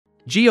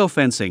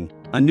Geofencing,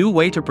 a new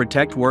way to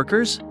protect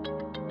workers?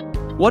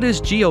 What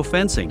is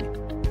geofencing?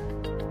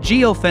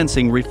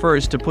 Geofencing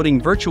refers to putting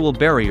virtual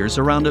barriers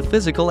around a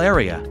physical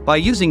area. By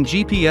using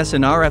GPS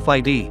and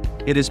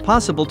RFID, it is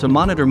possible to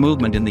monitor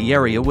movement in the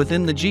area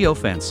within the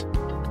geofence.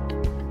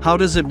 How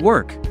does it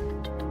work?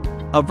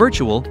 A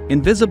virtual,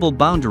 invisible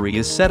boundary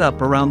is set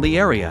up around the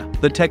area.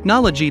 The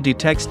technology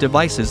detects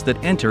devices that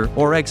enter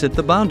or exit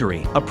the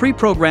boundary. A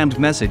pre-programmed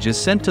message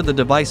is sent to the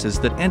devices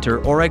that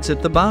enter or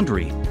exit the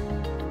boundary.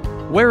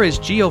 Where is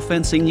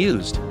geofencing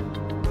used?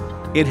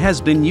 It has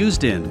been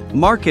used in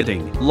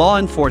marketing, law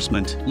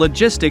enforcement,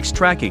 logistics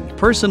tracking,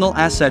 personal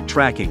asset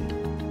tracking.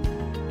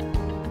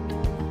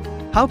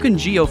 How can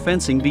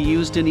geofencing be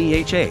used in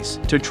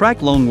EHAs? To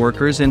track lone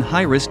workers in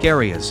high-risk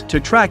areas, to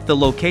track the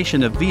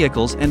location of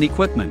vehicles and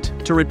equipment,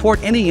 to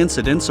report any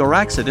incidents or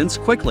accidents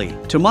quickly,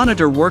 to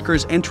monitor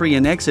workers' entry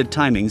and exit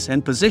timings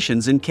and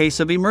positions in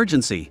case of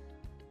emergency.